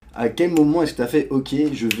à quel moment est-ce que t'as fait ok,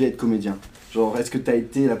 je vais être comédien? Genre, est-ce que t'as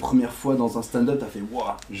été la première fois dans un stand-up, t'as fait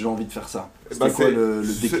waouh, j'ai envie de faire ça? C'était quoi le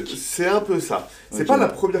déclic? C'est un peu ça. C'est pas la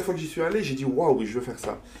première fois que j'y suis allé, j'ai dit waouh, oui, je veux faire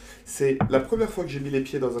ça. C'est la première fois que j'ai mis les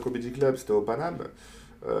pieds dans un comedy club, c'était au Paname.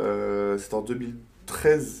 C'était en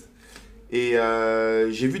 2013. Et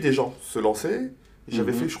j'ai vu des gens se lancer.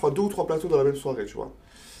 J'avais fait, je crois, 2 ou 3 plateaux dans la même soirée, tu vois.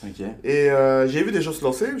 Okay. Et j'ai vu des gens se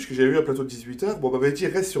lancer, parce que j'avais vu un plateau de 18h. Bon, on m'avait dit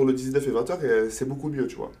reste sur le 19 et 20h, et c'est beaucoup mieux,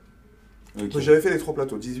 tu vois. Okay. Donc j'avais fait les 3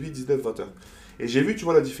 plateaux, 18, 19, 20h. Et j'ai vu, tu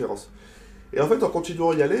vois, la différence. Et en fait, en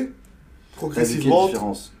continuant à y aller, progressivement. Quelle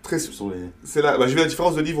différence sur les... C'est là, j'ai vu la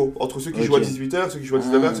différence de niveau entre ceux qui jouent à 18h, ceux qui jouent à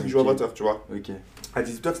 19h, ceux qui jouent à 20h, tu vois. À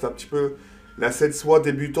 18h, c'était un petit peu la scène soit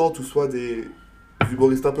débutante ou soit des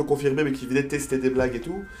humoristes un peu confirmés mais qui venaient tester des blagues et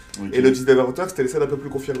tout. Et le 19h, c'était les scènes un peu plus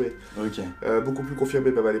confirmées. Beaucoup plus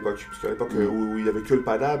confirmées même à l'époque. Parce qu'à l'époque où il n'y avait que le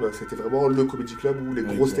Paname, c'était vraiment le comedy club où les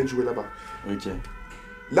grosses têtes jouaient là-bas.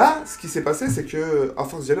 Là, ce qui s'est passé, c'est que à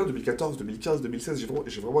force d'y aller en 2014, 2015, 2016,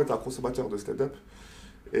 j'ai vraiment été un consommateur de stand-up.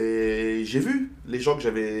 Et j'ai vu les gens que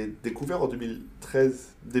j'avais découverts en 2013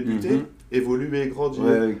 débuter, évoluer, grandir.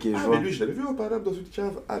 Mais lui, je l'avais vu au Paname dans une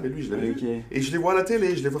cave. Ah, mais lui, je l'avais vu. Et je les vois à la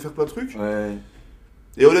télé, je les vois faire plein de trucs.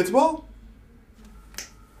 Et honnêtement,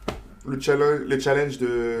 le challenge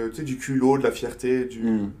du culot, de la fierté,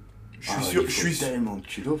 je suis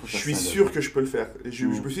sûr que je peux le faire. Je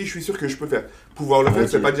me suis dit, je suis sûr que je peux le faire. Pouvoir le faire,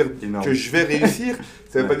 ça veut pas dire que je vais réussir,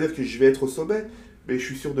 ça veut pas dire que je vais être au sommet, mais je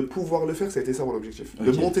suis sûr de pouvoir le faire, ça a été ça mon objectif.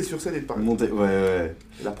 De monter sur scène et de parler.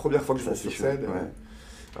 La première fois que je monte sur scène,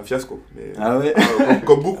 un fiasco. Mais,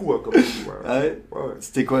 comme beaucoup.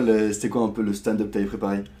 C'était quoi un peu le stand-up que tu avais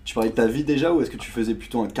préparé? Tu parlais de ta vie déjà ou est-ce que tu faisais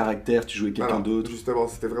plutôt un caractère, tu jouais quelqu'un d'autre? Justement,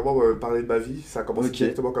 c'était vraiment parler de ma vie, ça a commencé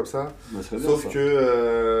directement comme ça. Sauf bien,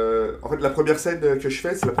 que, en fait, la première scène que je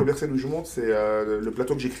fais, c'est la première scène où je monte, c'est le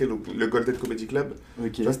plateau que j'ai créé, le Golden Comedy Club.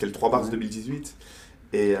 Là, c'était le 3 mars 2018.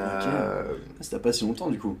 Et c'était pas si longtemps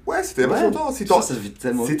du coup. Ouais, c'était pas si longtemps.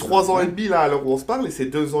 C'est 3 ans et demi là, à l'heure où on se parle, et c'est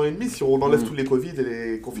 2 ans et demi si on enlève tous les Covid et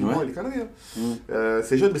les confinements et les conneries.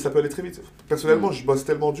 C'est jeune, mais ça peut aller très vite. Personnellement, je bosse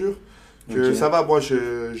tellement dur que ça va. Moi,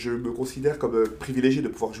 je me considère comme privilégié de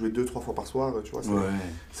pouvoir jouer 2-3 fois par soir. Tu vois,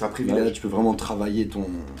 c'est un privilège. Là, tu peux vraiment travailler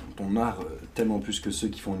ton art tellement plus que ceux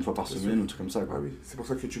qui font une fois par semaine ou trucs comme ça. Quoi. Oui. C'est pour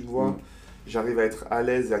ça que tu me vois. J'arrive à être à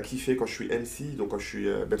l'aise et à kiffer quand je suis MC, donc quand je suis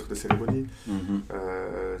maître de cérémonie.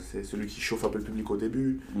 C'est celui qui chauffe un peu le public au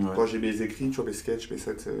début. Quand j'ai mes écrits, tu vois, mes sketchs, mes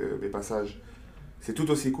sets, mes passages, c'est tout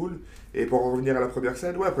aussi cool. Et pour en revenir à la première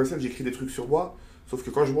scène, la première scène, j'écris des trucs sur moi, sauf que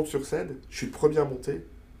quand je monte sur scène, je suis le premier à monter.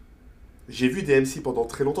 J'ai vu des MC pendant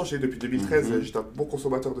très longtemps, depuis 2013, j'étais un bon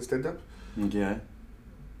consommateur de stand-up.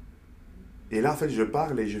 Et là, en fait, je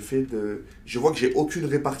parle et je vois que j'ai aucune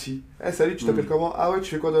répartie. Hey, salut, tu t'appelles comment? Ah ouais,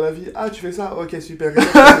 tu fais quoi dans la vie? Ah, tu fais ça? Ok, super.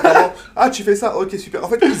 Ah, tu fais ça? Ok, super. En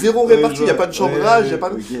fait, zéro répartie, il n'y a pas de chambrage, il y a pas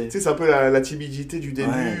de... Tu sais, c'est un peu la timidité du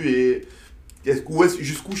début et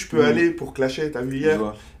jusqu'où je peux aller pour clasher, t'as vu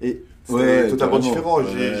hier? C'est totalement différent.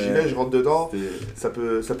 J'y vais, je rentre dedans. Ça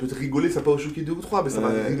peut te rigoler, ça peut en choquer 2 ou 3, mais ça va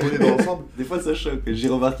te rigoler dans l'ensemble. Des fois, ça choque. J'ai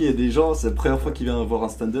remarqué, il y a des gens, c'est la première fois qu'ils viennent voir un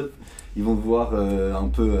stand-up, ils vont te voir un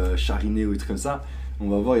peu chariner ou des trucs comme ça. On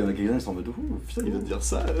va voir, il y en a quelqu'un qui sont en mode putain, il va te dire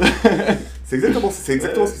ça. C'est exactement ce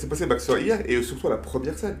qui s'est passé hier et surtout à la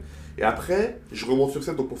première scène. Et après, je remonte sur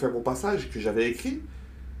scène donc pour faire mon passage que j'avais écrit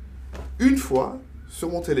une fois sur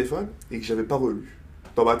mon téléphone et que j'avais pas relu.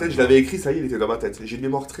 Dans ma tête, je l'avais écrit, ça y est, il était dans ma tête. J'ai une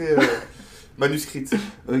mémoire très manuscrite.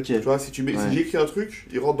 Tu vois, si j'écris un truc,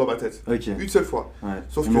 il rentre dans ma tête. Une seule fois.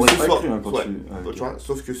 Sauf que ce soir, tu vois,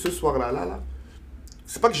 sauf que ce soir-là,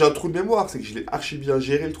 c'est pas que j'ai un trou de mémoire, c'est que je l'ai archi bien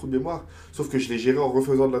géré le trou de mémoire. Sauf que je l'ai géré en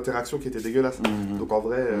refaisant de l'interaction qui était dégueulasse. Donc en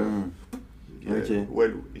vrai,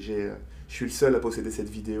 je suis le seul à posséder cette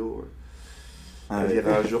vidéo. Elle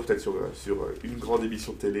ira un jour peut-être sur une grande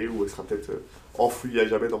émission de télé où elle sera peut-être enfouie à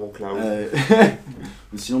jamais dans mon cloud.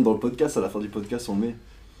 Ou sinon dans le podcast, à la fin du podcast on met.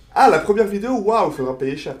 Ah, la première vidéo, waouh, il faudra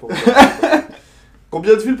payer cher pour ça.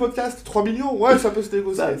 Combien de vues le podcast? 3 millions? Ouais, ça peut se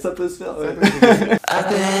négocier. Ça peut se faire, ouais.